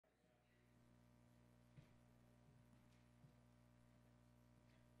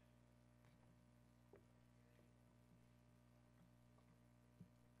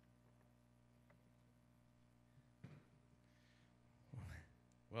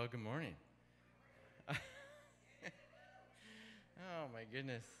Well, good morning. Oh my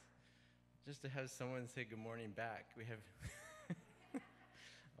goodness. Just to have someone say good morning back. We have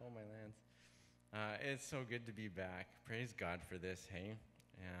oh my lands. It's so good to be back. Praise God for this, hey?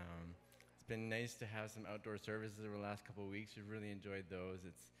 It's been nice to have some outdoor services over the last couple of weeks. We've really enjoyed those.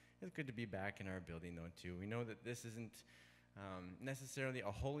 It's good to be back in our building, though, too. We know that this isn't necessarily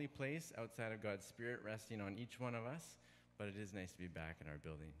a holy place outside of God's Spirit resting on each one of us, but it is nice to be back in our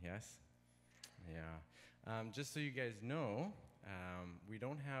building, yes? Yeah. Just so you guys know, we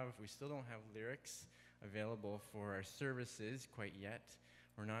still don't have lyrics available for our services quite yet.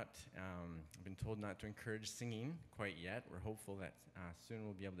 We're not, I've been told not to encourage singing quite yet. We're hopeful that soon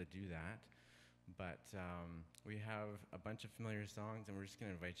we'll be able to do that. But we have a bunch of familiar songs, and we're just going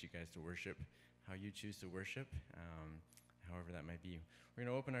to invite you guys to worship how you choose to worship, however that might be. We're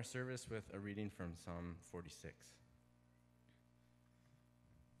going to open our service with a reading from Psalm 46.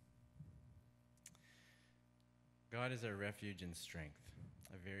 God is our refuge and strength,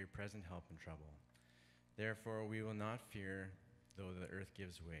 a very present help in trouble. Therefore we will not fear, though the earth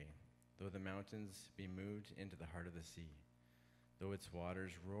gives way, though the mountains be moved into the heart of the sea, though its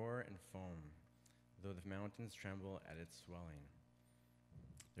waters roar and foam, though the mountains tremble at its swelling.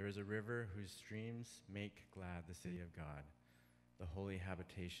 There is a river whose streams make glad the city of God, the holy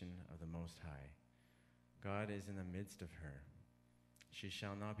habitation of the Most High. God is in the midst of her. She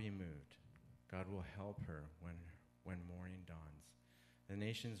shall not be moved. God will help her when morning dawns. The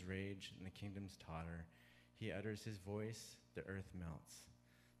nations rage and the kingdoms totter. He utters his voice, the earth melts.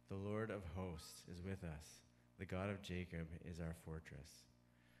 The Lord of hosts is with us. The God of Jacob is our fortress.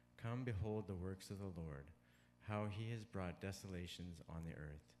 Come behold the works of the Lord, how he has brought desolations on the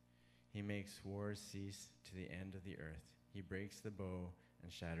earth. He makes wars cease to the end of the earth. He breaks the bow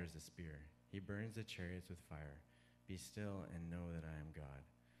and shatters the spear. He burns the chariots with fire. Be still and know that I am God.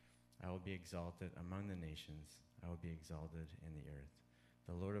 I will be exalted among the nations. I will be exalted in the earth.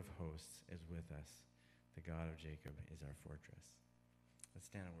 The Lord of hosts is with us. The God of Jacob is our fortress. Let's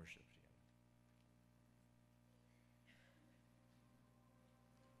stand and worship together.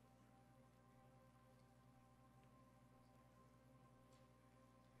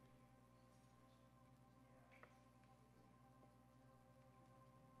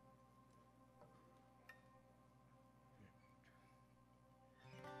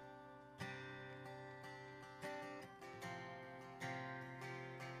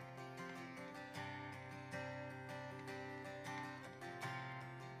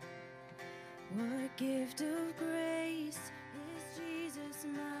 What gift of grace is Jesus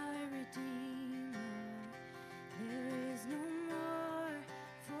my Redeemer? There is no more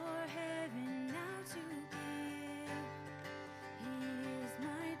for heaven now to give. He is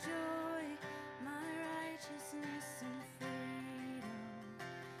my joy, my righteousness and freedom,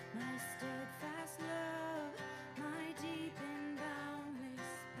 my steadfast love, my deep and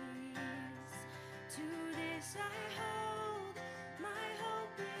boundless peace. To this I hold, my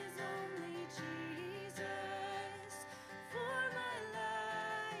hope is only Jesus, for my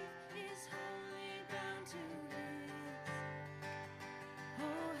life is wholly bound to His.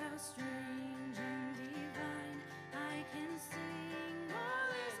 Oh, how strange and divine, I can sing, all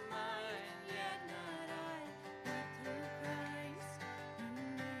is mine, yet not I, but through Christ in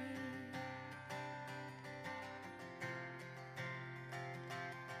me.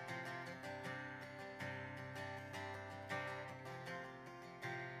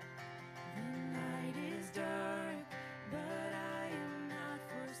 The night is dark, but I am not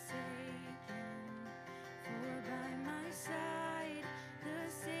forsaken. For by my side, the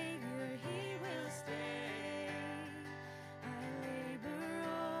Savior, He will stay. I labor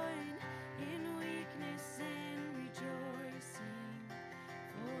on in weakness and rejoicing.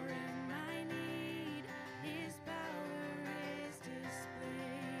 For in my need, His power is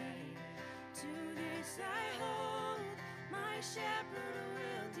displayed. To this I hold, my shepherd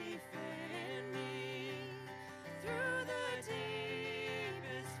will defend me. Through the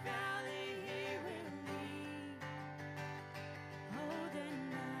deepest valley He will lead. Oh, the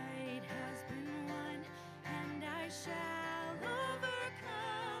night has been won, and I shall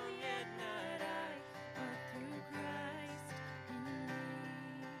overcome, yet not I, but through Christ in me.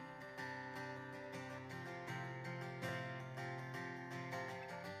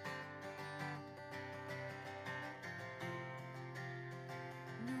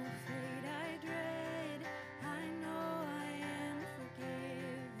 No fate I dread, I know I am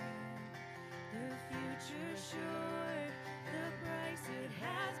forgiven. The future sure, the price it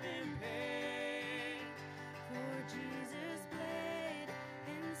has been paid. For Jesus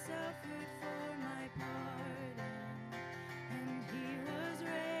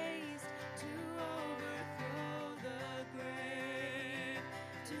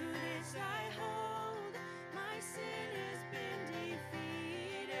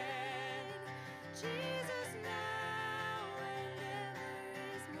Jesus, now and ever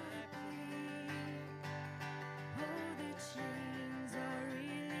is my plea. Oh, the chains are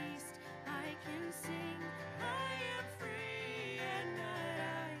released. I can sing. I am free, and not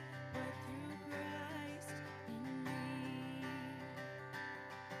I, but through Christ in me.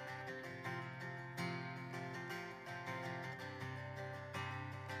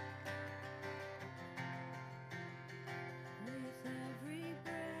 With every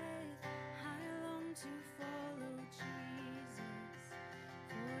breath, I long to follow Jesus,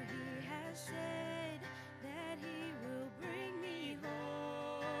 for he has said that he will bring me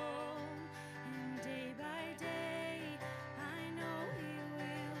home. And day by day, I know he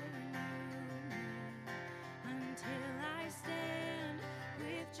will renew me until I stand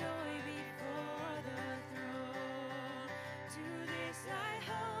with joy before the throne. To this I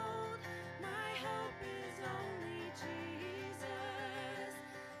hold, my hope is only Jesus.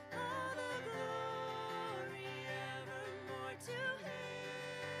 All the glory evermore to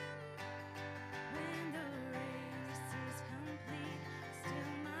him. When the race is complete,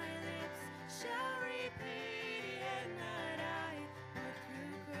 still my lips shall repeat, yet not I, but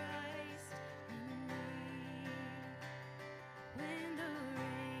through Christ in me. When the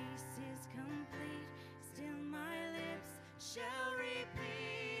race is complete, still my lips shall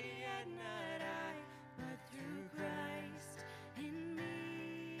repeat, yet not I, but through Christ in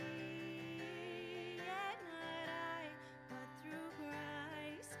me. Yet not I, but through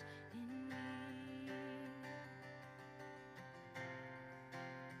Christ in me.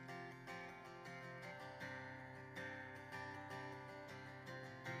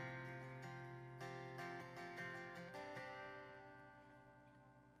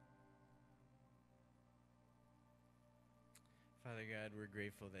 Father God, we're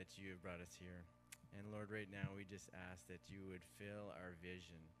grateful that you have brought us here. And Lord, right now we just ask that you would fill our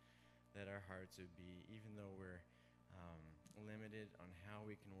vision, that our hearts would be, even though we're limited on how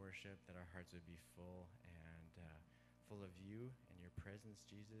we can worship, that our hearts would be full and full of you and your presence,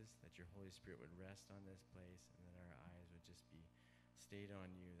 Jesus, that your Holy Spirit would rest on this place, and that our eyes would just be stayed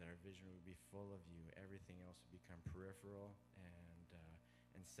on you, that our vision would be full of you. Everything else would become peripheral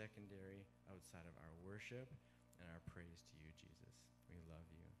and secondary outside of our worship and our praise to you, Jesus. We love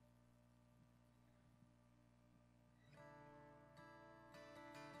you.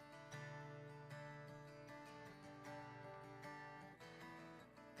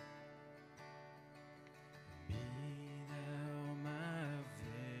 Be thou my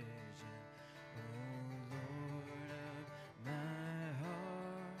vision, O Lord of my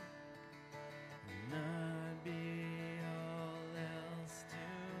heart, not be all else to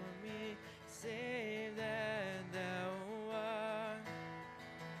me, save that thou art,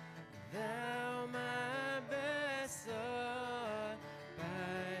 thou my best thought,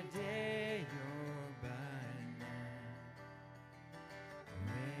 by day or by night,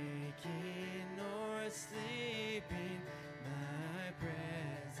 waking or sleeping, my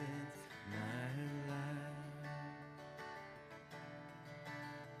presence, my life.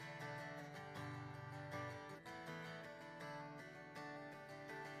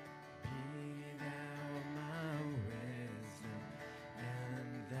 Be thou my wisdom,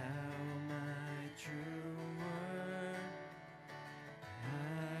 and thou my true word.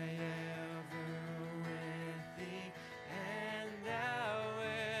 I ever with thee, and thou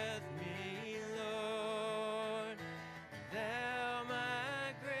with me, Lord.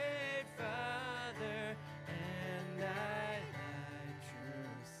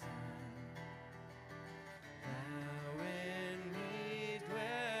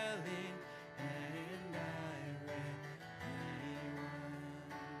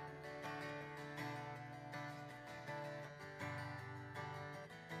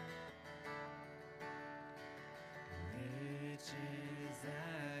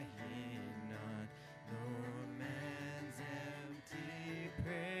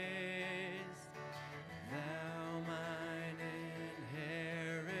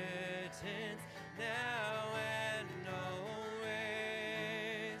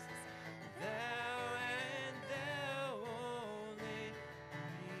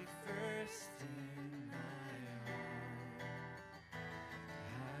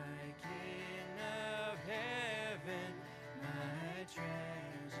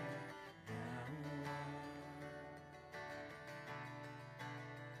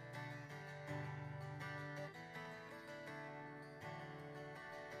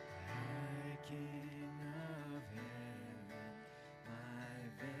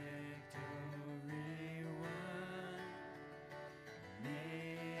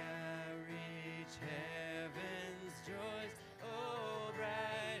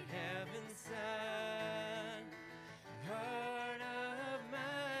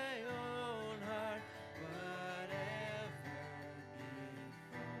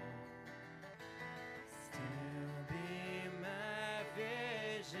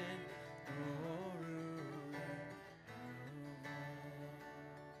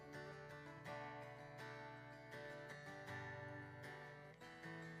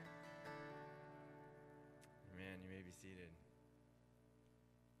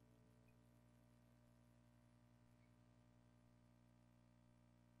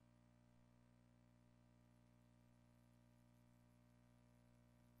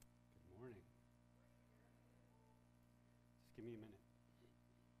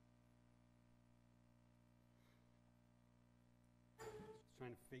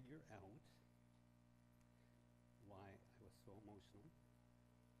 figure out why I was so emotional.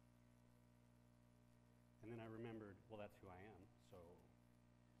 And then I remembered, well, that's who I am, so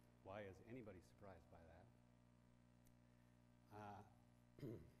why is anybody surprised by that?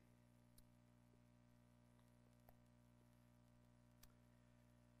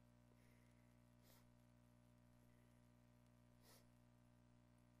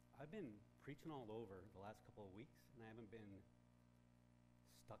 I've been preaching all over the last couple of weeks, and I haven't been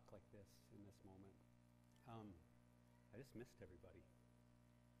stuck like this in this moment. I just missed everybody.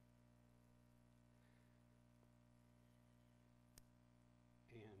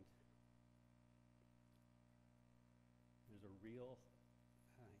 And there's a real,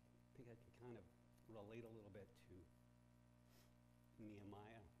 I think I can kind of relate a little bit to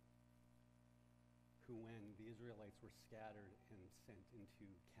Nehemiah, who, when the Israelites were scattered and sent into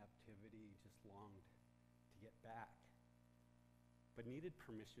captivity, just longed to get back, but needed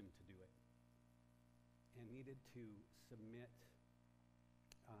permission to do it, and needed to submit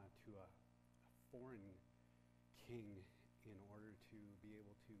to a foreign king in order to be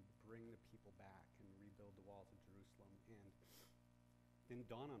able to bring the people back and rebuild the walls of Jerusalem. And didn't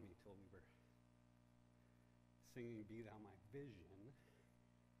dawn on me till we were singing Be Thou My Vision,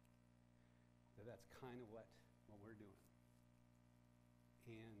 that's kind of what we're doing.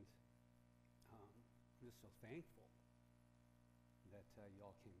 And I'm just so thankful that you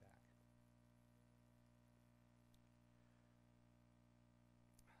all came back.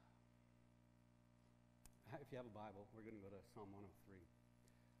 If you have a Bible, we're going to go to Psalm 103.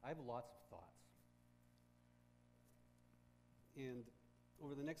 I have lots of thoughts. And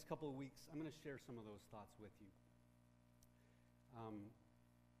over the next couple of weeks, I'm going to share some of those thoughts with you.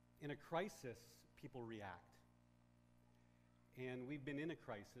 In a crisis, people react. And we've been in a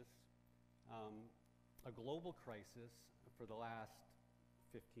crisis, a global crisis, for the last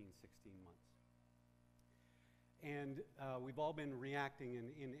 15, 16 months. And we've all been reacting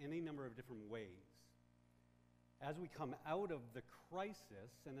in any number of different ways. As we come out of the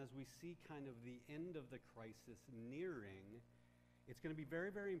crisis, and as we see kind of the end of the crisis nearing, it's going to be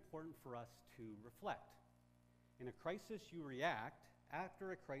very, very important for us to reflect. In a crisis, you react.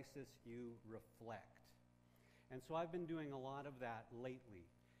 After a crisis, you reflect. And so I've been doing a lot of that lately.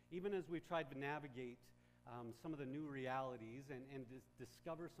 Even as we've tried to navigate some of the new realities and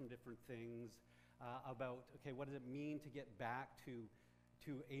discover some different things about, okay, what does it mean to get back to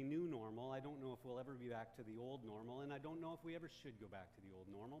a new normal? I don't know if we'll ever be back to the old normal, and I don't know if we ever should go back to the old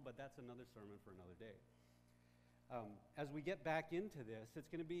normal, but that's another sermon for another day. As we get back into this, it's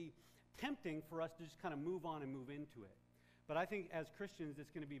going to be tempting for us to just kind of move on and move into it. But I think as Christians,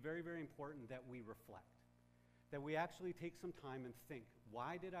 it's going to be very, very important that we reflect, that we actually take some time and think,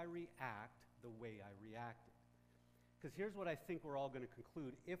 why did I react the way I reacted? Because here's what I think we're all going to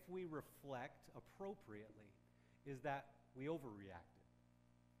conclude, if we reflect appropriately, is that we overreacted.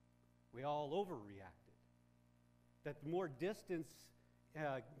 We all overreacted. That the more distance,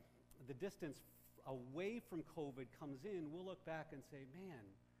 the distance away from COVID comes in, we'll look back and say, man,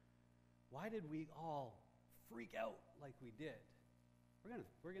 why did we all freak out like we did?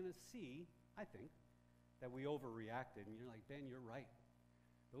 We're gonna see, I think, that we overreacted. And you're like, Ben, you're right.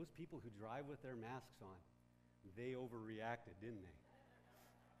 Those people who drive with their masks on, they overreacted, didn't they?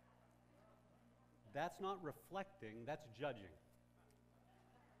 That's not reflecting, that's judging.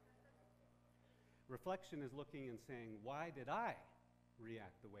 Reflection is looking and saying, why did I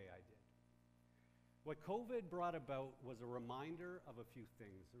react the way I did? What COVID brought about was a reminder of a few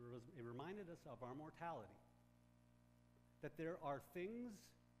things. It reminded us of our mortality, that there are things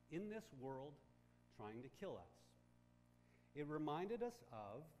in this world trying to kill us. It reminded us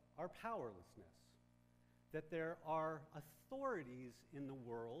of our powerlessness, that there are authorities in the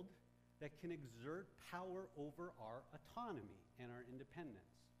world that can exert power over our autonomy and our independence.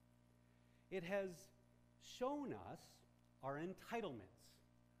 It has shown us our entitlements,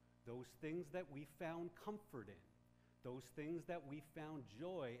 those things that we found comfort in, those things that we found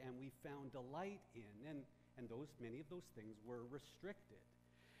joy and we found delight in, and many of those things were restricted.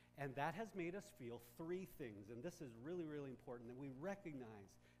 And that has made us feel three things, and this is really, really important, that we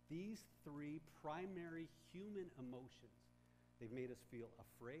recognize these three primary human emotions. They've made us feel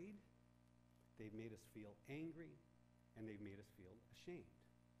afraid, they've made us feel angry, and they've made us feel ashamed.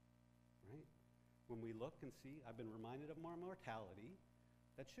 Right? When we look and see, I've been reminded of our mortality,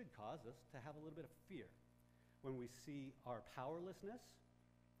 that should cause us to have a little bit of fear. When we see our powerlessness,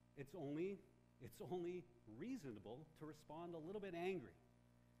 it's only reasonable to respond a little bit angry.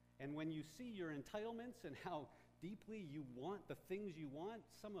 And when you see your entitlements and how deeply you want the things you want,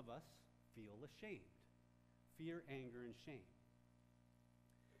 some of us feel ashamed. Fear, anger, and shame.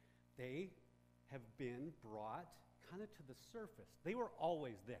 they have been brought kind of to the surface. They were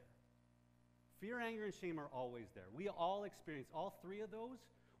always there. Fear, anger, and shame are always there. We all experience all three of those.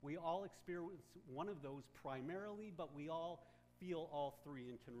 We all experience one of those primarily, but we all feel all three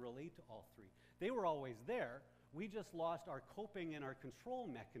and can relate to all three. They were always there. We just lost our coping and our control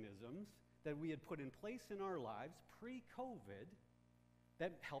mechanisms that we had put in place in our lives pre-COVID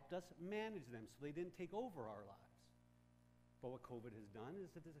that helped us manage them so they didn't take over our lives. But what COVID has done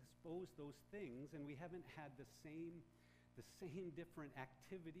is it has exposed those things, and we haven't had the same different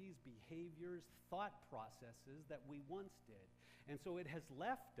activities, behaviors, thought processes that we once did. And so it has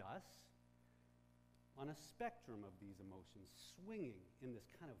left us on a spectrum of these emotions, swinging in this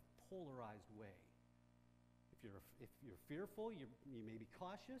kind of polarized way. If you're fearful, you may be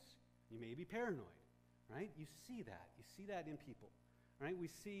cautious, you may be paranoid, right? You see that in people, right? We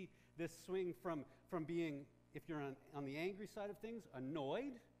see this swing from being, if you're on the angry side of things,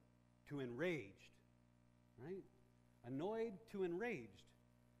 annoyed to enraged, right? Annoyed to enraged.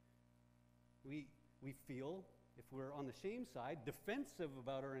 We feel, if we're on the shame side, defensive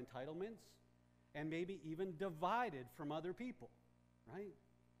about our entitlements and maybe even divided from other people, right?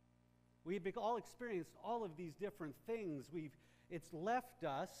 We've all experienced all of these different things. It's left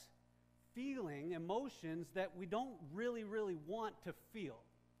us feeling emotions that we don't really, really want to feel.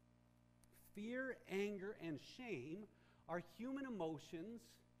 Fear, anger, and shame are human emotions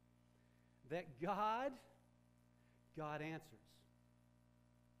that God answers.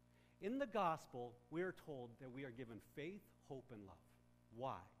 In the gospel, we are told that we are given faith, hope, and love.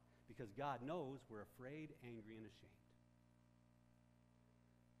 Why? Because God knows we're afraid, angry, and ashamed.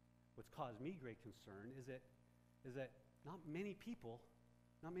 What's caused me great concern is that not many people,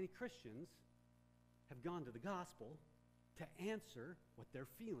 not many Christians, have gone to the gospel to answer what they're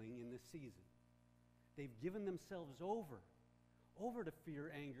feeling in this season. They've given themselves over to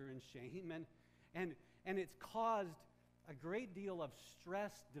fear, anger, and shame, and it's caused a great deal of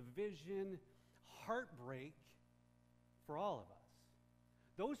stress, division, heartbreak for all of us.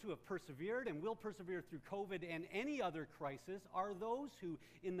 Those who have persevered and will persevere through COVID and any other crisis are those who,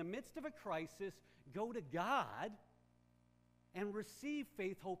 in the midst of a crisis, go to God and receive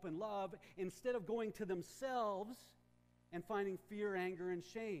faith, hope, and love instead of going to themselves and finding fear, anger, and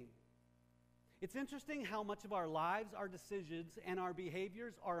shame. It's interesting how much of our lives, our decisions, and our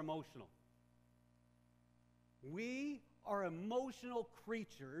behaviors are emotional. We are emotional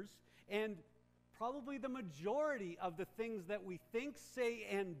creatures, and probably the majority of the things that we think, say,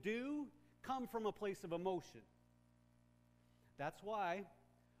 and do come from a place of emotion. That's why,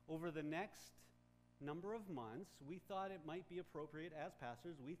 over the next number of months, we thought it might be appropriate, as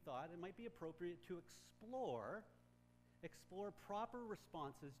pastors, we thought it might be appropriate to explore proper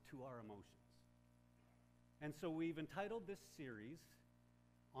responses to our emotions. And so we've entitled this series,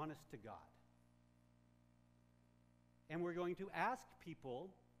 Honest to God. And we're going to ask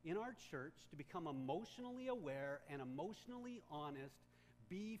people in our church to become emotionally aware and emotionally honest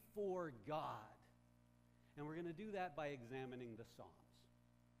before God. And we're going to do that by examining the Psalms.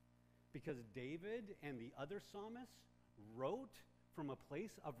 Because David and the other psalmists wrote from a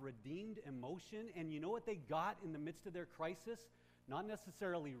place of redeemed emotion, and you know what they got in the midst of their crisis? Not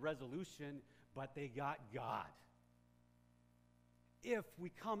necessarily resolution, but they got God. If we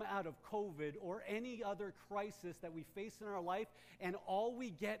come out of COVID or any other crisis that we face in our life and all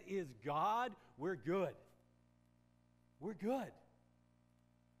we get is God, we're good. We're good.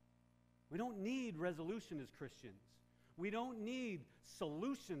 We don't need resolution as Christians. We don't need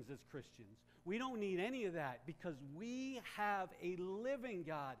solutions as Christians. We don't need any of that because we have a living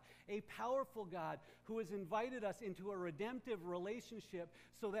God, a powerful God who has invited us into a redemptive relationship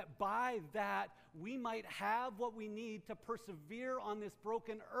so that by that we might have what we need to persevere on this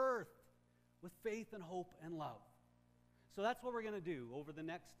broken earth with faith and hope and love. So that's what we're going to do over the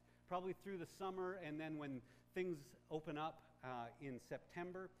next, probably through the summer, and then when things open up in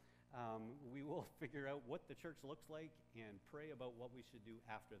September, we will figure out what the church looks like and pray about what we should do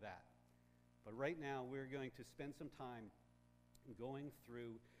after that. But right now, we're going to spend some time going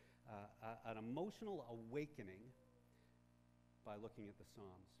through an emotional awakening by looking at the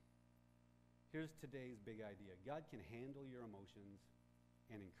Psalms. Here's today's big idea. God can handle your emotions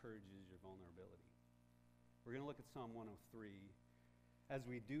and encourages your vulnerability. We're going to look at Psalm 103. As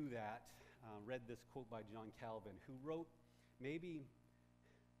we do that, read this quote by John Calvin, who wrote maybe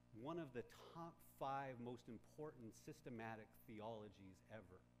one of the top 5 most important systematic theologies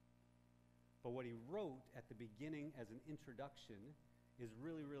ever. But what he wrote at the beginning as an introduction is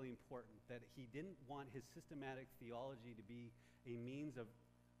really, really important, that he didn't want his systematic theology to be a means of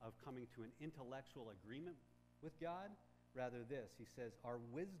coming to an intellectual agreement with God, rather this. He says, our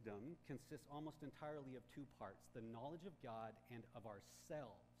wisdom consists almost entirely of two parts, the knowledge of God and of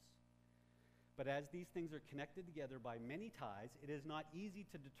ourselves. But as these things are connected together by many ties, it is not easy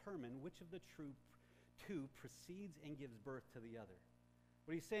to determine which of the two precedes and gives birth to the other.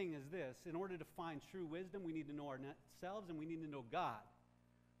 What he's saying is this: in order to find true wisdom, we need to know ourselves and we need to know God.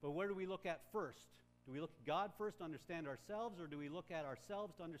 But where do we look at first? Do we look at God first to understand ourselves, or do we look at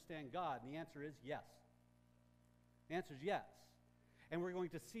ourselves to understand God? And the answer is yes. The answer is yes. And we're going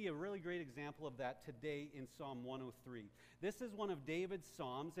to see a really great example of that today in Psalm 103. This is one of David's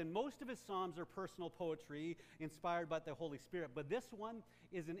psalms, and most of his psalms are personal poetry inspired by the Holy Spirit. But this one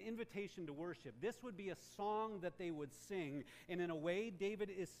is an invitation to worship. This would be a song that they would sing, and in a way, David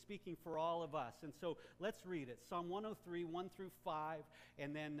is speaking for all of us. And so let's read it. Psalm 103, 1 through 5,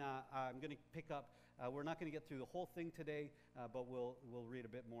 and then I'm going to pick up. We're not going to get through the whole thing today, but we'll read a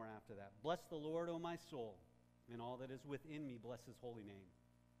bit more after that. Bless the Lord, O my soul, and all that is within me, bless his holy name.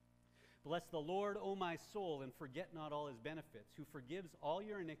 Bless the Lord, O my soul, and forget not all his benefits, who forgives all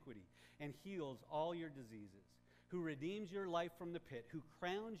your iniquity and heals all your diseases, who redeems your life from the pit, who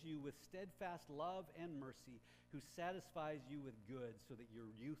crowns you with steadfast love and mercy, who satisfies you with good so that your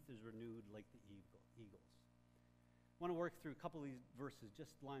youth is renewed like the eagles. I want to work through a couple of these verses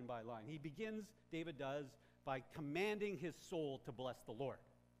just line by line. He begins, David does, by commanding his soul to bless the Lord.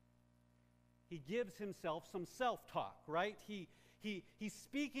 He gives himself some self-talk, right? He's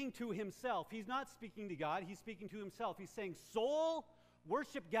speaking to himself. He's not speaking to God. He's speaking to himself. He's saying, soul,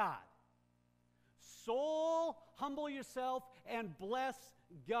 worship God. Soul, humble yourself and bless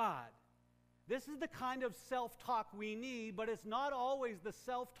God. This is the kind of self-talk we need, but it's not always the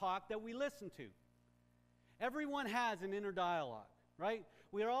self-talk that we listen to. Everyone has an inner dialogue, right?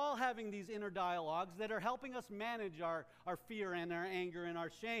 We are all having these inner dialogues that are helping us manage our fear and our anger and our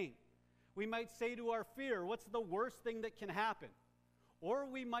shame. We might say to our fear, what's the worst thing that can happen? Or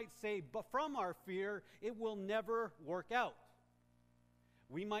we might say, but from our fear, it will never work out.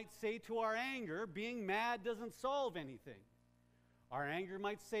 We might say to our anger, being mad doesn't solve anything. Our anger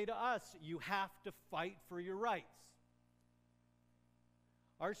might say to us, you have to fight for your rights.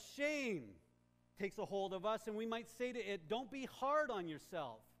 Our shame takes a hold of us, and we might say to it, don't be hard on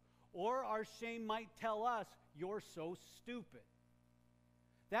yourself. Or our shame might tell us, you're so stupid.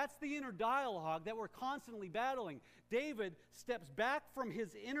 That's the inner dialogue that we're constantly battling. David steps back from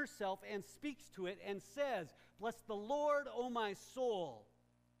his inner self and speaks to it and says, bless the Lord, O my soul.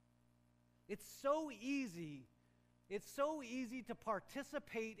 It's so easy to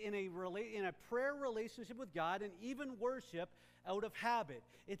participate in a prayer relationship with God and even worship out of habit.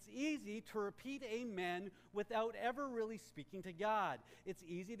 It's easy to repeat amen without ever really speaking to God. It's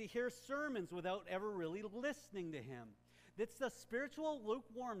easy to hear sermons without ever really listening to him. It's the spiritual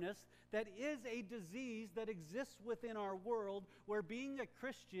lukewarmness that is a disease that exists within our world, where being a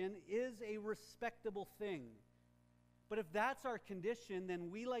Christian is a respectable thing. But if that's our condition, then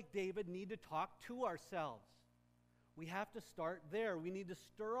we, like David, need to talk to ourselves. We have to start there. We need to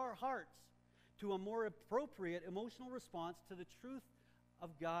stir our hearts to a more appropriate emotional response to the truth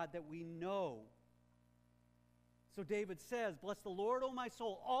of God that we know. So David says, bless the Lord, O my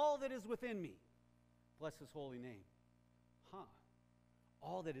soul, all that is within me. Bless his holy name.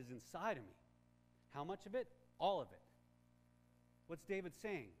 All that is inside of me. How much of it? All of it. What's David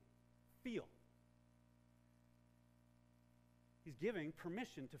saying? Feel. He's giving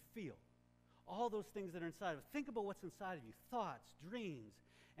permission to feel. All those things that are inside of it. Think about what's inside of you. Thoughts, dreams,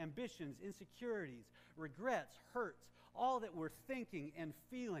 ambitions, insecurities, regrets, hurts, all that we're thinking and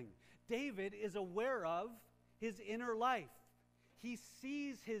feeling. David is aware of his inner life. He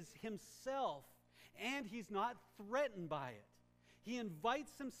sees himself, and he's not threatened by it. He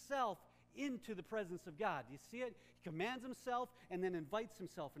invites himself into the presence of God. Do you see it? He commands himself and then invites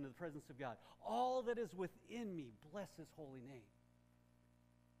himself into the presence of God. All that is within me, bless his holy name.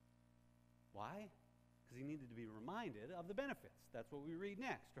 Why? Because he needed to be reminded of the benefits. That's what we read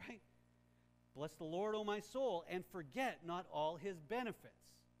next, right? Bless the Lord, O my soul, and forget not all his benefits.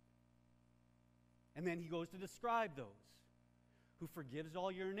 And then he goes to describe those. Who forgives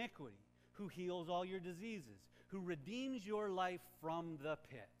all your iniquity, who heals all your diseases, who redeems your life from the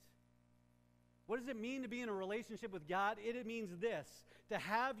pit. What does it mean to be in a relationship with God? It means this: to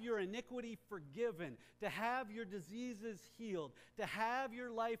have your iniquity forgiven, to have your diseases healed, to have your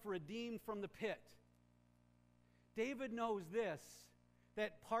life redeemed from the pit. David knows this,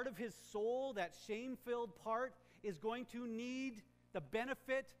 that part of his soul, that shame-filled part, is going to need the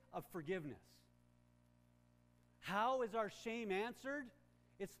benefit of forgiveness. How is our shame answered?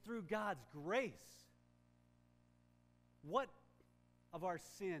 It's through God's grace. What of our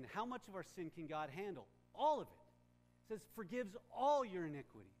sin, how much of our sin can God handle? All of it. says, forgives all your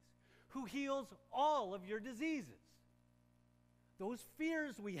iniquities, who heals all of your diseases. Those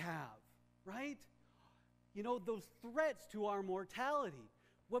fears we have, right? You know, those threats to our mortality.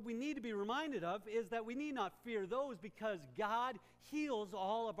 What we need to be reminded of is that we need not fear those because God heals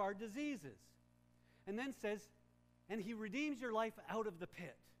all of our diseases. And then says, and he redeems your life out of the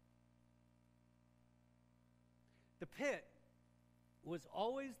pit. The pit was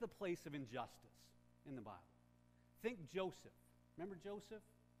always the place of injustice in the Bible. Think Joseph. Remember Joseph,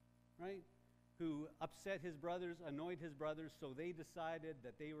 right? Who upset his brothers, annoyed his brothers, so they decided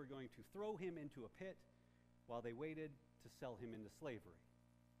that they were going to throw him into a pit while they waited to sell him into slavery.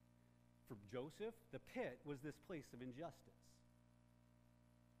 For Joseph, the pit was this place of injustice.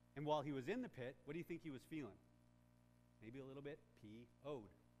 And while he was in the pit, what do you think he was feeling? Maybe a little bit P.O.'d.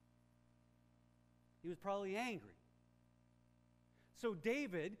 He was probably angry. So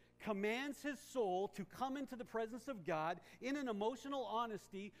David commands his soul to come into the presence of God in an emotional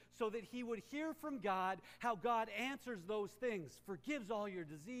honesty so that he would hear from God how God answers those things, forgives all your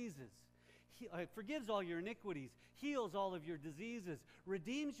diseases, forgives all your iniquities, heals all of your diseases,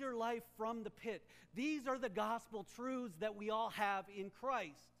 redeems your life from the pit. These are the gospel truths that we all have in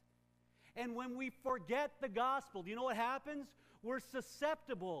Christ. And when we forget the gospel, do you know what happens? We're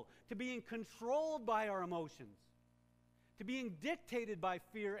susceptible to being controlled by our emotions, to being dictated by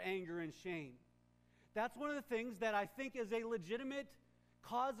fear, anger, and shame. That's one of the things that I think is a legitimate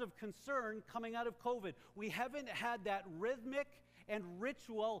cause of concern coming out of COVID. We haven't had that rhythmic and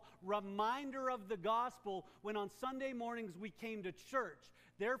ritual reminder of the gospel when on Sunday mornings we came to church.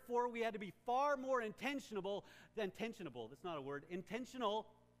 Therefore, we had to be far more intentional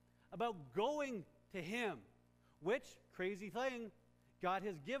about going to him, which, crazy thing, God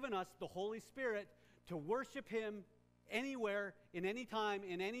has given us the Holy Spirit to worship him anywhere, in any time,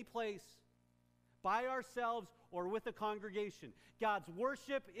 in any place, by ourselves or with a congregation. God's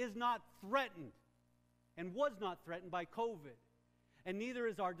worship is not threatened and was not threatened by COVID, and neither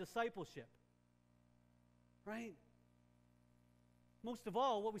is our discipleship. Right? Most of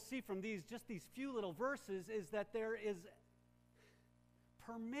all, what we see from these few little verses is that there is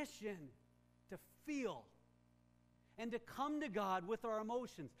permission to feel and to come to God with our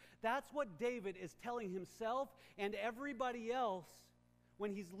emotions. That's what David is telling himself and everybody else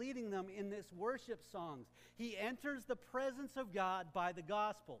when he's leading them in this worship songs. He enters the presence of God by the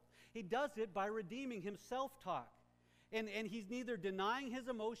gospel. He does it by redeeming his self-talk. And he's neither denying his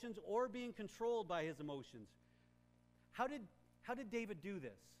emotions or being controlled by his emotions. How did David do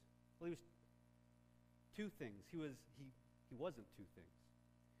this? Well, he was two things. He wasn't two things.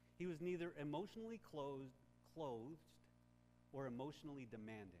 He was neither emotionally clothed or emotionally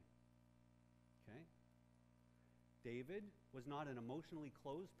demanding. Okay? David was not an emotionally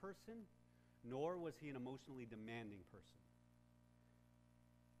closed person, nor was he an emotionally demanding person.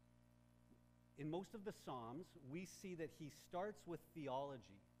 In most of the Psalms, we see that he starts with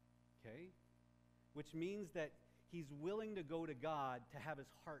theology, okay? Which means that he's willing to go to God to have his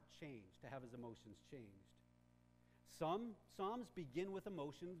heart changed, to have his emotions changed. Some Psalms begin with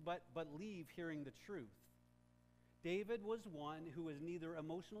emotions, but leave hearing the truth. David was one who was neither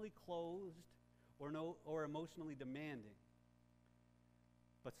emotionally closed or emotionally demanding.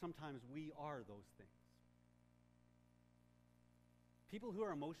 But sometimes we are those things. People who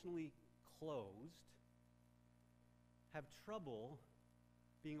are emotionally closed have trouble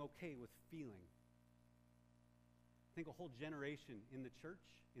being okay with feeling. I think a whole generation in the church,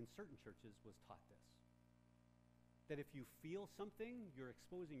 in certain churches, was taught this. That if you feel something, you're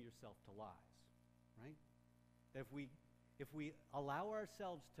exposing yourself to lies, right? That if we allow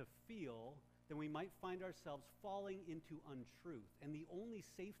ourselves to feel, then we might find ourselves falling into untruth. And the only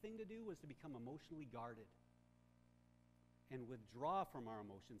safe thing to do was to become emotionally guarded and withdraw from our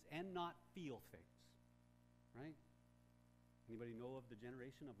emotions and not feel things, right? Anybody know of the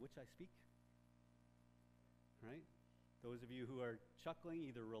generation of which I speak? Right? Those of you who are chuckling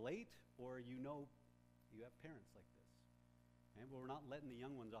either relate or you know you have parents like this. Right? Well, we're not letting the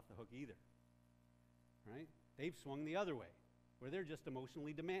young ones off the hook either. Right? They've swung the other way, where they're just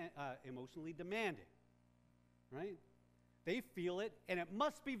emotionally demanding. Right? They feel it, and it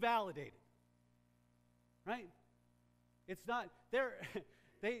must be validated. Right? It's not,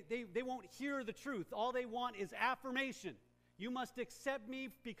 they won't hear the truth. All they want is affirmation. You must accept me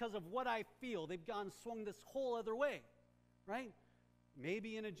because of what I feel. They've swung this whole other way. Right?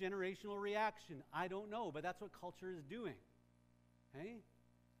 Maybe in a generational reaction. I don't know, but that's what culture is doing. Okay?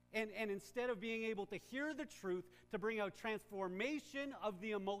 And instead of being able to hear the truth to bring out transformation of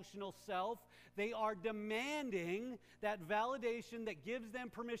the emotional self, they are demanding that validation that gives them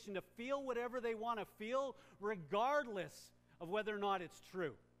permission to feel whatever they want to feel, regardless of whether or not it's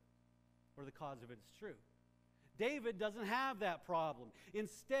true or the cause of it is true. David doesn't have that problem.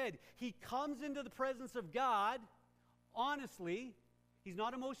 Instead, he comes into the presence of God honestly. He's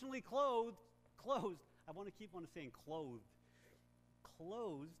not emotionally clothed. I want to keep on saying clothed.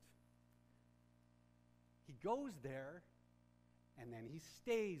 Closed. He goes there and then he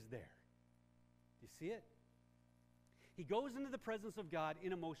stays there. Do you see it? He goes into the presence of God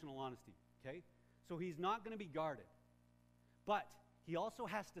in emotional honesty, okay? So he's not going to be guarded. But he also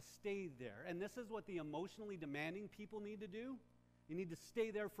has to stay there. And this is what the emotionally demanding people need to do. You need to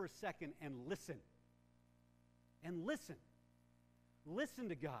stay there for a second and listen. And listen. Listen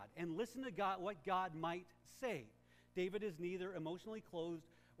to God. And listen to God, what God might say. David is neither emotionally closed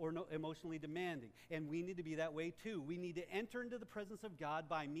or emotionally demanding. And we need to be that way too. We need to enter into the presence of God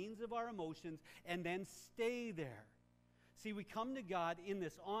by means of our emotions and then stay there. See, we come to God in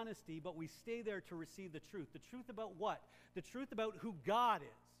this honesty, but we stay there to receive the truth. The truth about what? The truth about who God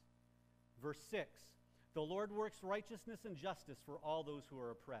is. Verse 6, the Lord works righteousness and justice for all those who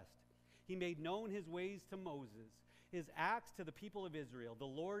are oppressed. He made known his ways to Moses, his acts to the people of Israel. The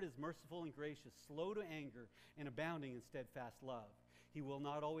Lord is merciful and gracious, slow to anger, and abounding in steadfast love. He will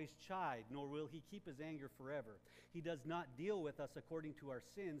not always chide, nor will he keep his anger forever. He does not deal with us according to our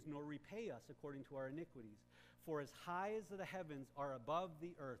sins, nor repay us according to our iniquities. For as high as the heavens are above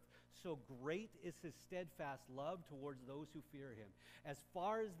the earth, so great is his steadfast love towards those who fear him. As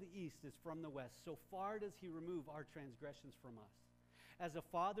far as the east is from the west, so far does he remove our transgressions from us. As a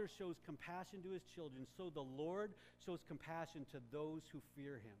father shows compassion to his children, so the Lord shows compassion to those who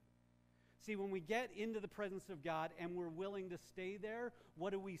fear him. See, when we get into the presence of God and we're willing to stay there,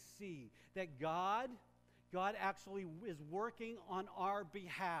 what do we see? That God actually is working on our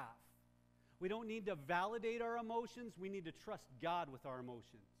behalf. We don't need to validate our emotions. We need to trust God with our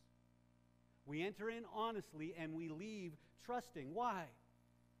emotions. We enter in honestly and we leave trusting. Why?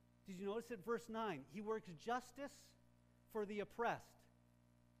 Did you notice at verse 9? He works justice for the oppressed.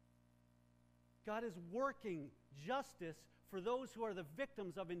 God is working justice for those who are the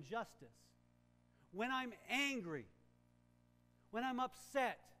victims of injustice. When I'm angry, when I'm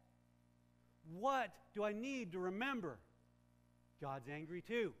upset, what do I need to remember? God's angry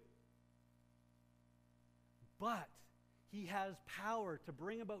too. But he has power to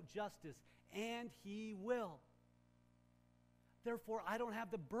bring about justice, and he will. Therefore, I don't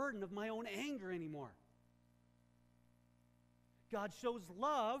have the burden of my own anger anymore. God shows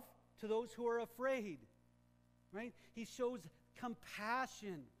love to those who are afraid, right? He shows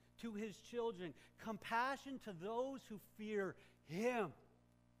compassion to his children, compassion to those who fear him.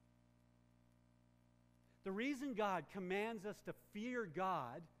 The reason God commands us to fear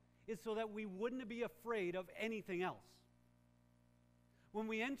God is so that we wouldn't be afraid of anything else. When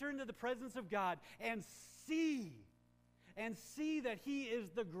we enter into the presence of God and see that he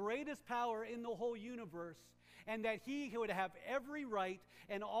is the greatest power in the whole universe, and that he would have every right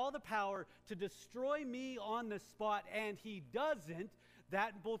and all the power to destroy me on the spot, and he doesn't,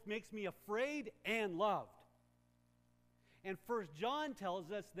 that both makes me afraid and loved. And 1 John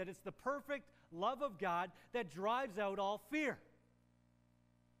tells us that it's the perfect love of God that drives out all fear.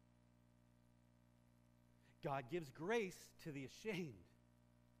 God gives grace to the ashamed.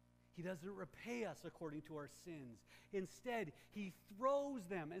 He doesn't repay us according to our sins. Instead, he throws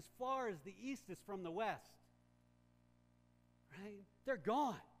them as far as the east is from the west. Right? They're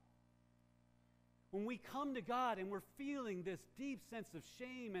gone. When we come to God and we're feeling this deep sense of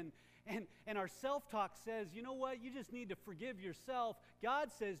shame and our self-talk says, you know what, you just need to forgive yourself. God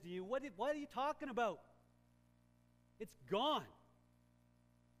says to you, what are you talking about? It's gone.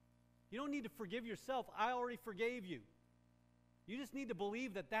 You don't need to forgive yourself. I already forgave you. You just need to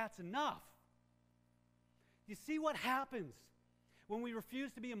believe that that's enough. You see what happens when we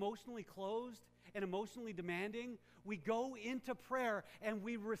refuse to be emotionally closed and emotionally demanding? We go into prayer and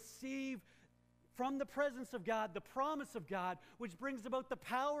we receive from the presence of God the promise of God, which brings about the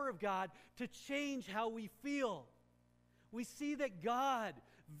power of God to change how we feel. We see that God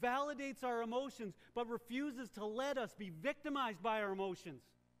validates our emotions but refuses to let us be victimized by our emotions.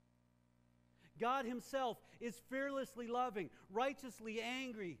 God himself is fearlessly loving, righteously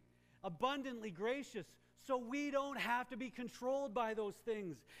angry, abundantly gracious, so we don't have to be controlled by those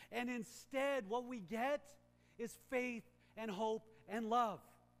things. And instead, what we get is faith and hope and love.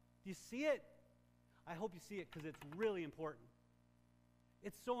 Do you see it? I hope you see it because it's really important.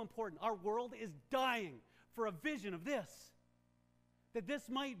 It's so important. Our world is dying for a vision of this. that this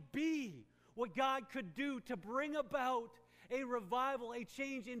might be what God could do to bring about a revival, a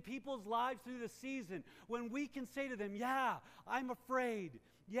change in people's lives through the season, when we can say to them, yeah, I'm afraid.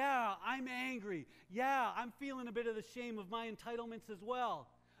 Yeah, I'm angry. Yeah, I'm feeling a bit of the shame of my entitlements as well.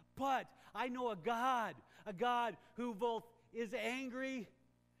 But I know a God who both is angry,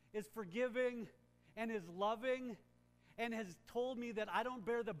 is forgiving, and is loving, and has told me that I don't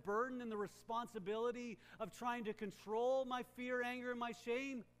bear the burden and the responsibility of trying to control my fear, anger, and my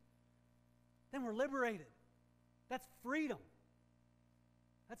shame. Then we're liberated. That's freedom.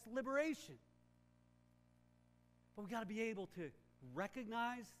 That's liberation. But we got to be able to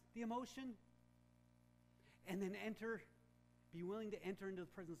recognize the emotion and then be willing to enter into the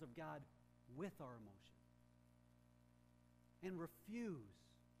presence of God with our emotion. And refuse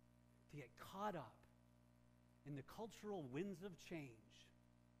to get caught up in the cultural winds of change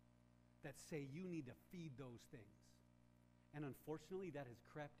that say you need to feed those things. And unfortunately, that has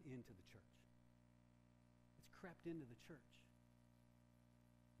crept into the church. It's crept into the church.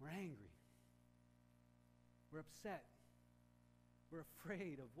 We're angry. We're upset. We're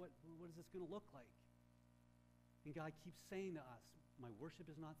afraid of what is this going to look like? And God keeps saying to us, my worship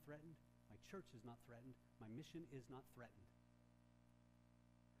is not threatened. My church is not threatened. My mission is not threatened.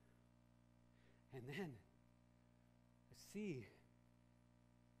 And then I see,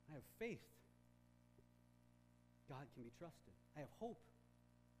 I have faith. God can be trusted. I have hope.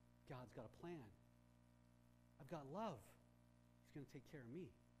 God's got a plan. I've got love. He's going to take care of me.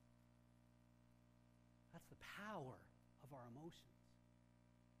 That's the power of our emotions.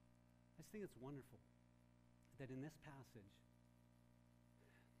 I just think it's wonderful that in this passage,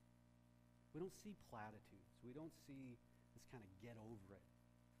 we don't see platitudes. We don't see this kind of get over it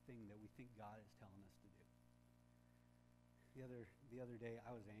thing that we think God is telling us to do. The other day,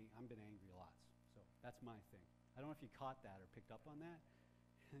 I've been angry lots, so that's my thing. I don't know if you caught that or picked up on that.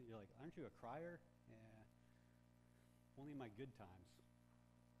 You're like, aren't you a crier? Yeah. Only in my good times.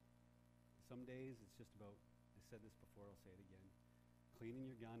 Some days it's just about, I said this before, I'll say it again, cleaning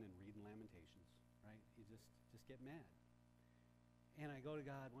your gun and reading Lamentations, right? You just get mad. And I go to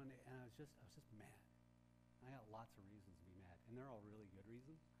God one day, and I was just mad. I got lots of reasons to be mad, and they're all really good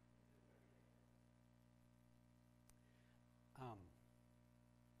reasons.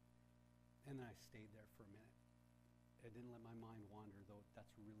 And then I stayed there for a minute. I didn't let my mind wander, though that's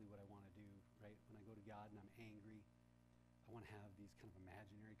really what I want to do, right? When I go to God and I'm angry, I want to have these kind of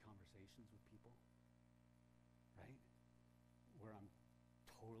imaginary conversations with people, right? Where I'm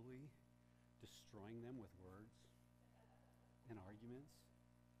totally destroying them with words and arguments.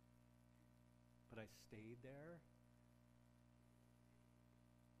 But I stayed there,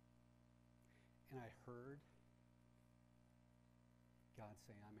 and I heard God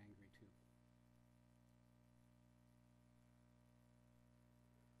say, I'm angry too.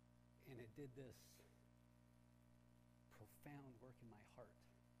 And it did this profound work in my heart.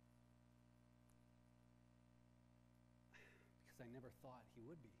 Because I never thought he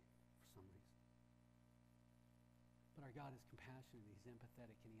would be, for some reason. But our God is compassionate, he's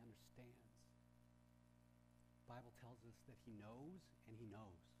empathetic, and he understands. The Bible tells us that he knows and he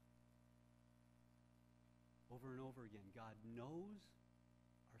knows. Over and over again, God knows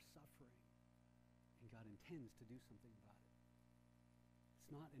our suffering, and God intends to do something about it.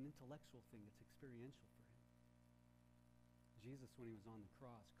 It's not an intellectual thing, it's experiential for him. Jesus, when he was on the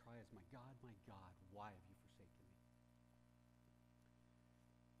cross, cries, my God, why have you forsaken me?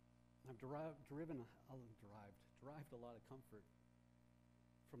 I've derived a lot of comfort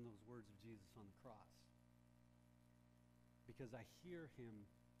from those words of Jesus on the cross, because I hear him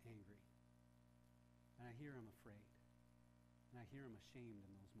angry, and I hear him afraid, and I hear him ashamed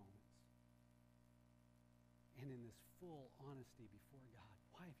in those moments. And in this full honesty before God,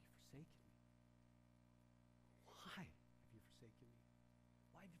 why have you forsaken me? Why have you forsaken me?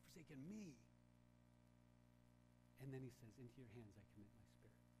 Why have you forsaken me? And then he says, into your hands I commit my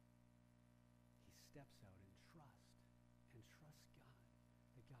spirit. He steps out in trust and trusts God,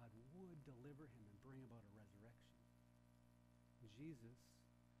 that God would deliver him and bring about a resurrection. Jesus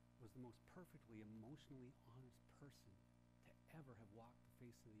was the most perfectly emotionally honest person to ever have walked the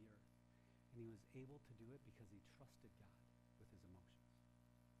face of the earth. And he was able to do it because he trusted God with his emotions.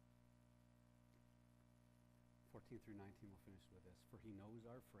 14 through 19, we'll finish with this. For he knows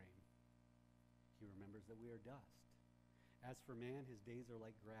our frame. He remembers that we are dust. As for man, his days are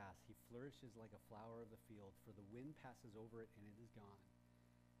like grass. He flourishes like a flower of the field. For the wind passes over it and it is gone,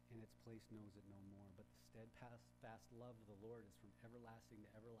 and its place knows it no more. But the steadfast love of the Lord is from everlasting to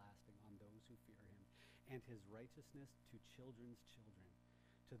everlasting on those who fear him, and his righteousness to children's children,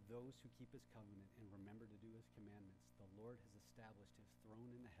 to To those who keep his covenant and remember to do his commandments, the Lord has established his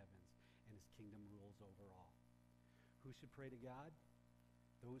throne in the heavens, and his kingdom rules over all. Who should pray to God?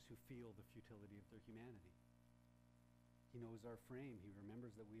 Those who feel the futility of their humanity. He knows our frame. He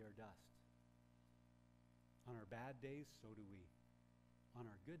remembers that we are dust. On our bad days, so do we. On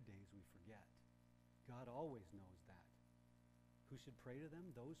our good days, we forget. God always knows that. Who should pray to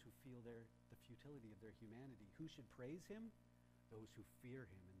them? Those who feel the futility of their humanity. Who should praise him? Those who fear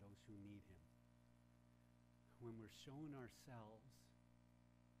him and those who need him. When we're showing ourselves,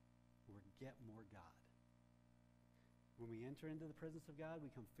 we get more God. When we enter into the presence of God,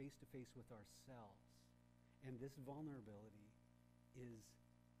 we come face to face with ourselves. And this vulnerability is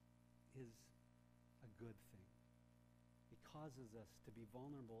a good thing. It causes us to be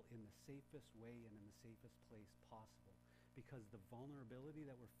vulnerable in the safest way and in the safest place possible. Because the vulnerability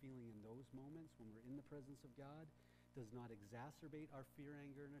that we're feeling in those moments when we're in the presence of God does not exacerbate our fear,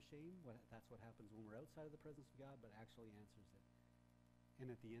 anger, and our shame. That's what happens when we're outside of the presence of God, but actually answers it.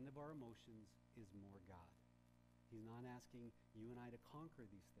 And at the end of our emotions is more God. He's not asking you and I to conquer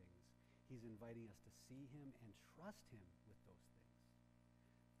these things. He's inviting us to see him and trust him with those things.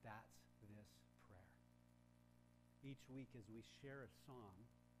 That's this prayer. Each week as we share a psalm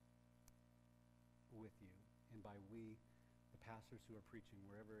with you, and by we, the pastors who are preaching,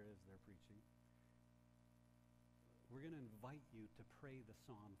 wherever it is they're preaching, we're going to invite you to pray the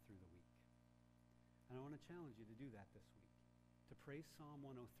psalm through the week. And I want to challenge you to do that this week, to pray Psalm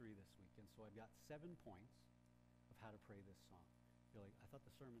 103 this week. And so I've got 7 points of how to pray this psalm. You're like, I thought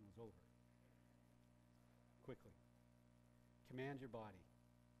the sermon was over. Quickly. Command your body,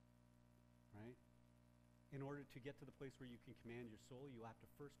 right? In order to get to the place where you can command your soul, you have to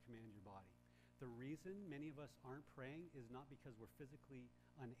first command your body. The reason many of us aren't praying is not because we're physically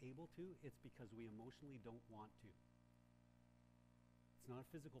unable to, it's because we emotionally don't want to. It's not a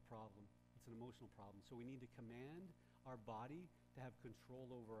physical problem, it's an emotional problem. So we need to command our body to have control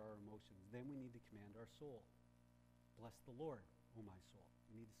over our emotions. Then we need to command our soul. Bless the Lord, O my soul.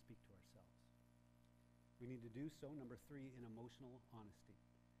 We need to speak to ourselves. We need to do so, number 3, in emotional honesty.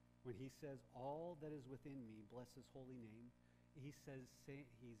 When he says, all that is within me, bless his holy name, he says,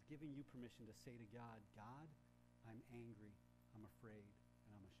 he's giving you permission to say to God, God, I'm angry, I'm afraid,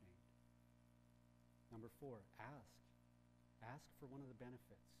 and I'm ashamed. Number 4, ask. Ask for one of the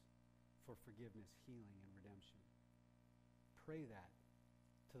benefits for forgiveness, healing, and redemption. Pray that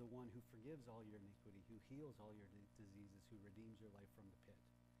to the one who forgives all your iniquity, who heals all your diseases, who redeems your life from the pit.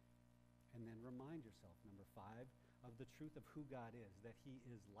 And then remind yourself, number 5, of the truth of who God is, that he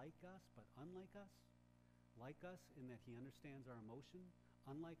is like us, but unlike us. Like us in that he understands our emotion,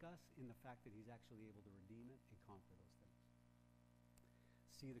 unlike us in the fact that he's actually able to redeem it and conquer those things.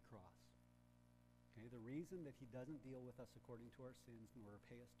 See the cross. Okay, the reason that he doesn't deal with us according to our sins nor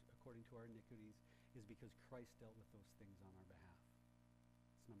repay us according to our iniquities is because Christ dealt with those things on our behalf.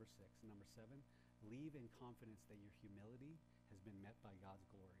 It's number 6. And number 7, leave in confidence that your humility has been met by God's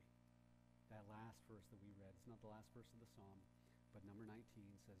glory. That last verse that we read, it's not the last verse of the psalm, but number 19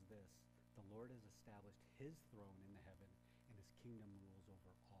 says this, the Lord has established his throne in the heaven, and his kingdom rules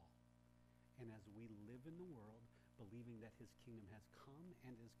over all. And as we live in the world, believing that his kingdom has come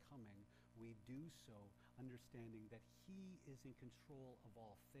and is coming, we do so understanding that he is in control of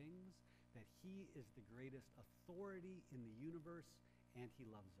all things, that he is the greatest authority in the universe, and he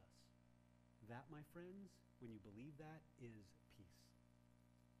loves us. That, my friends, when you believe that, is peace.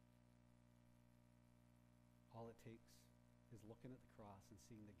 All it takes is looking at the cross and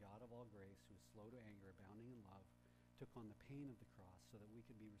seeing the God of all grace, who is slow to anger, abounding in love, took on the pain of the cross so that we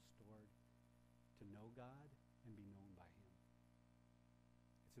could be restored to know God and be known by him.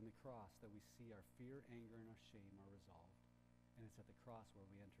 It's in the cross that we see our fear, anger, and our shame are resolved. And it's at the cross where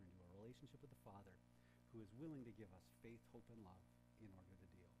we enter into a relationship with the Father, who is willing to give us faith, hope, and love in order to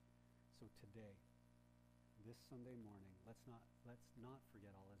deal. So today, this Sunday morning, let's not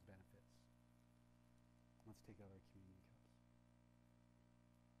forget all his benefits. Let's take out our communion cups.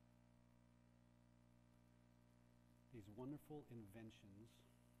 These wonderful inventions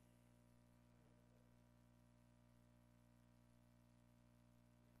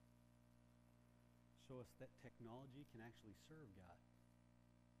show us that technology can actually serve God.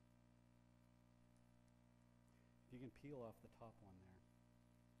 If you can peel off the top one there.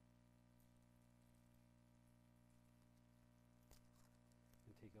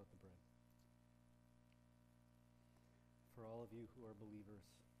 And take out the bread. For all of you who are believers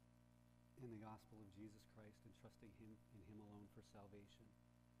in the gospel of Jesus Christ and trusting him in him alone for salvation,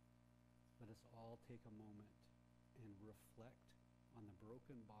 let us all take a moment and reflect on the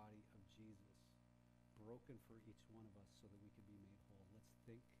broken body of Jesus, broken for each one of us so that we could be made whole. let's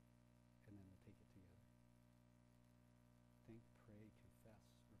think, and then we'll take it together. Think, pray, confess,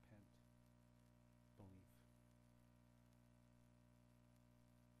 repent, believe.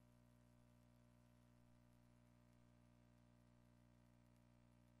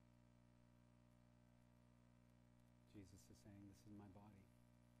 Jesus is saying, this is my body,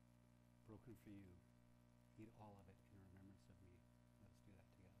 broken for you. Eat all of it in remembrance of me. Let us do that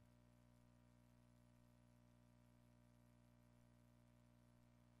together.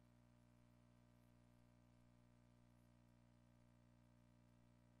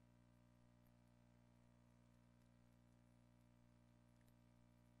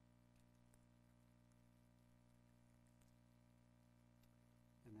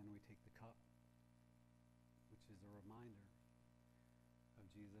 And then we take the cup, which is a reminder of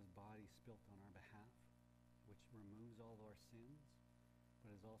Jesus' body spilt on our behalf, which removes all of our sins,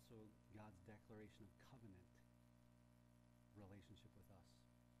 but is also God's declaration of covenant relationship with us.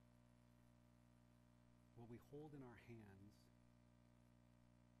 What we hold in our hands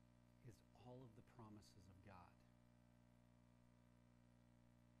is all of the promises of God.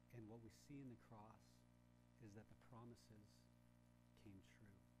 And what we see in the cross is that the promises came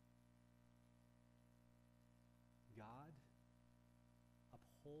true. God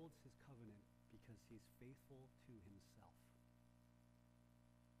upholds his covenant because he's faithful to himself.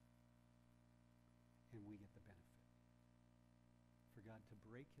 And we get the benefit. For God to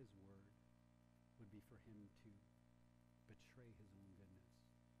break his word would be for him to betray his own goodness.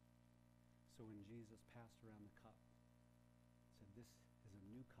 So when Jesus passed around the cup, said, this is a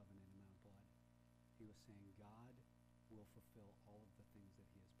new covenant in my blood, he was saying God will fulfill all of the things that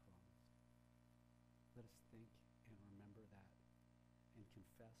he has promised. Let us think and remember that and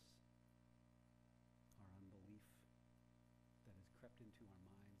confess our unbelief that has crept into our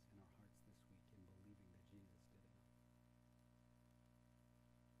minds and our hearts this week in believing that Jesus did enough.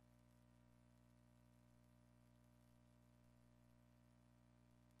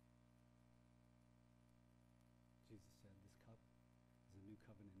 Jesus said, this cup is a new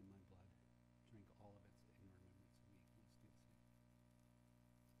covenant in my blood. Drink all of it in remembrance of me. Let's do the same.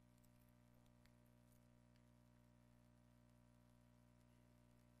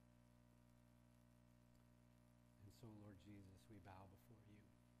 And so, Lord Jesus, we bow before you.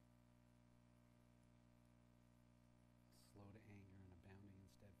 Slow to anger and abounding in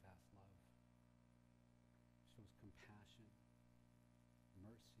steadfast love. Shows compassion,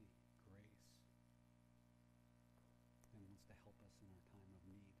 mercy, grace, and wants to help us in our time of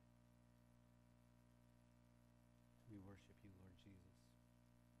need. We worship you, Lord Jesus.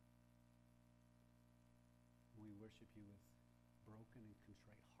 We worship you with broken and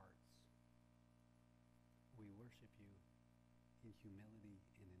contrite hearts. We worship you in humility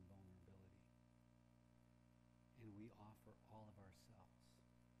and in vulnerability. And we offer all of ourselves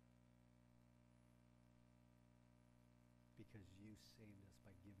because you saved us by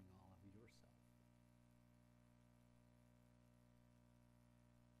giving all of yourself.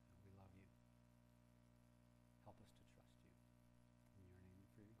 And we love you. Help us to trust you. In your name and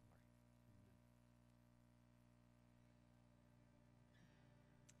for your glory. Amen.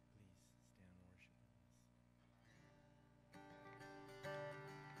 Please stand and worship with us.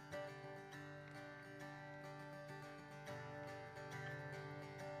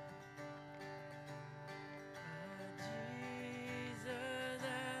 Jesus,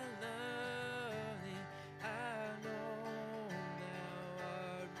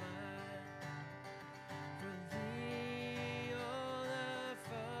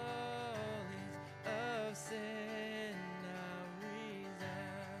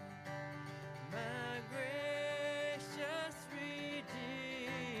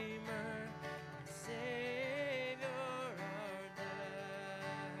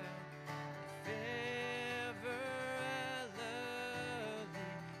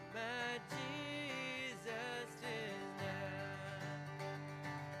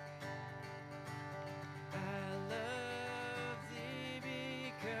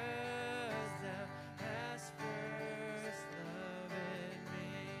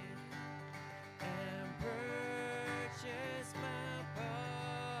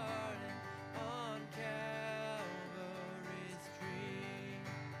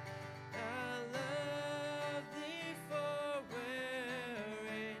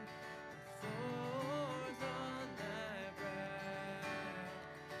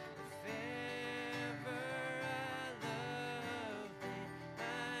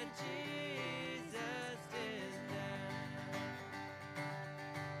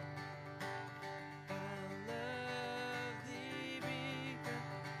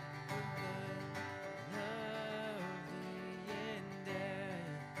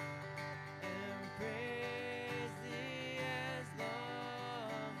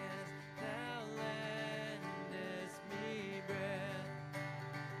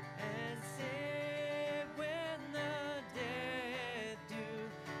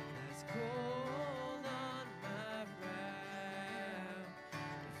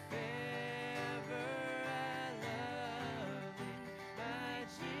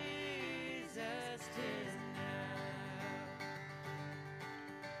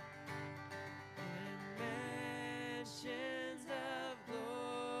 oceans of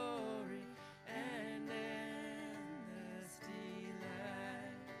glory and endless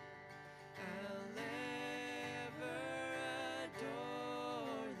delight. I'll ever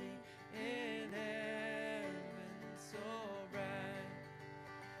adore thee in heaven so bright.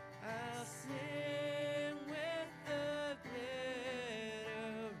 I'll sing with the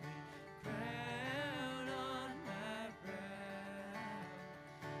glittering crown on my brow.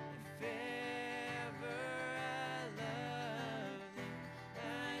 If ever I love thee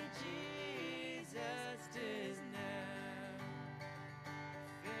like Jesus does now.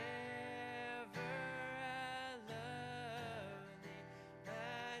 If ever I love thee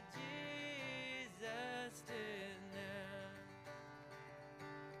like Jesus did now.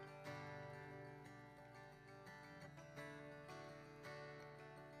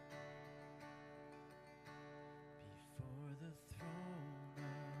 Before the throne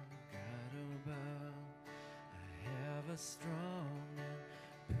of God above, I have a strong and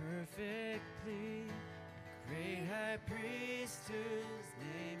perfect plea. A great high priest whose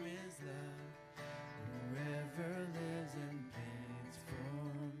name is love, whoever lives and pleads for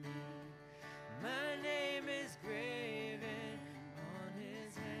me. My name is graven on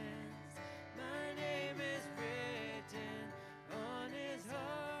his hands. My name is written on his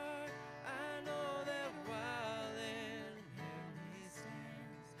heart. I know that while in him he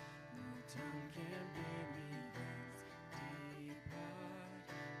stands, no tongue can bid me thence depart.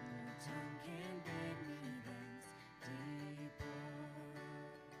 No tongue can bid me thence depart.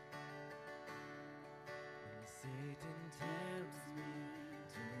 When Satan tempts me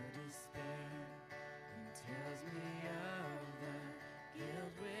to despair and tells me of the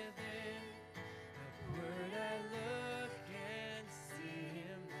guilt within, upward I look and see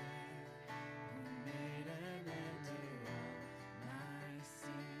him there, who made an end to all my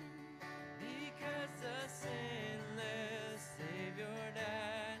sin. Because the sinless Savior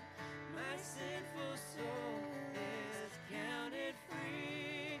died, my sinful soul is counted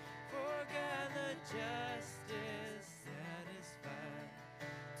free. For God the just is satisfied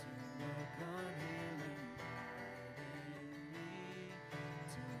to look on him and pardon me.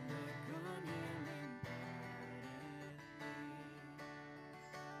 To look on him and pardon me.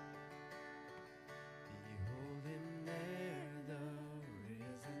 Behold him there, the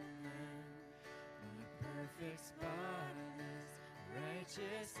risen Lamb, my perfect spotless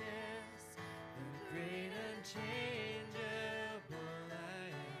righteousness, the great unchangeable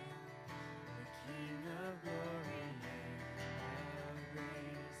I am, the King of glory and of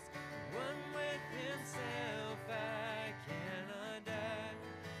grace. One with himself I cannot die.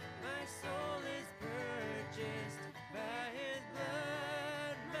 My soul is purchased by his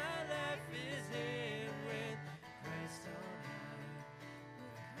blood. My life is hid with Christ on high,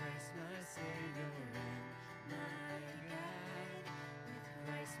 with Christ my Savior and my guide, with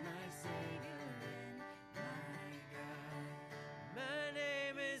Christ my Savior and my guide. My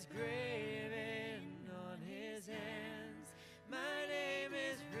name is graven on his hands. My name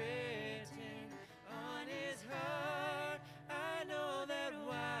is written on his heart. I know that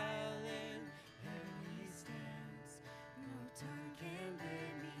while in heaven he stands, no tongue can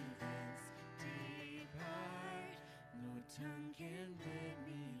bid me thence depart. No tongue can bid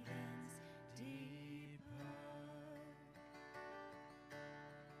me thence depart.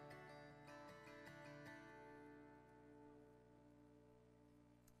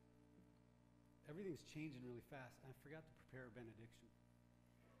 Everything's changing really fast. I forgot to prepare a benediction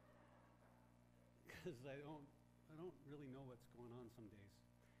because I don't really know what's going on some days.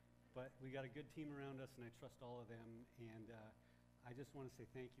 But we got a good team around us, and I trust all of them. And I just want to say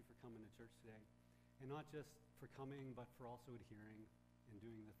thank you for coming to church today, and not just for coming, but for also adhering and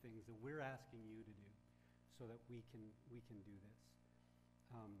doing the things that we're asking you to do, so that we can do this.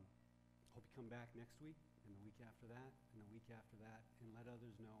 Hope you come back next week, and the week after that, and the week after that, and let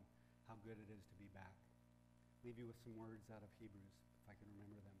others know how good it is to be back. Leave you with some words out of Hebrews, if I can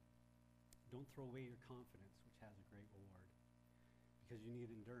remember them. Don't throw away your confidence, which has a great reward, because you need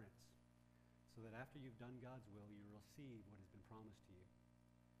endurance, so that after you've done God's will, you will receive what has been promised to you.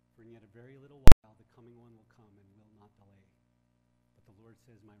 For in yet a very little while, the coming one will come and will not delay. But the Lord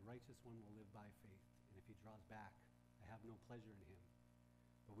says, my righteous one will live by faith, and if he draws back, I have no pleasure in him.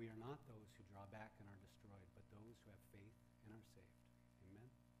 But we are not those who draw back and are destroyed, but those who have faith and are saved. Amen.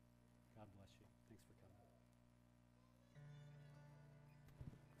 God bless you. Thanks for coming.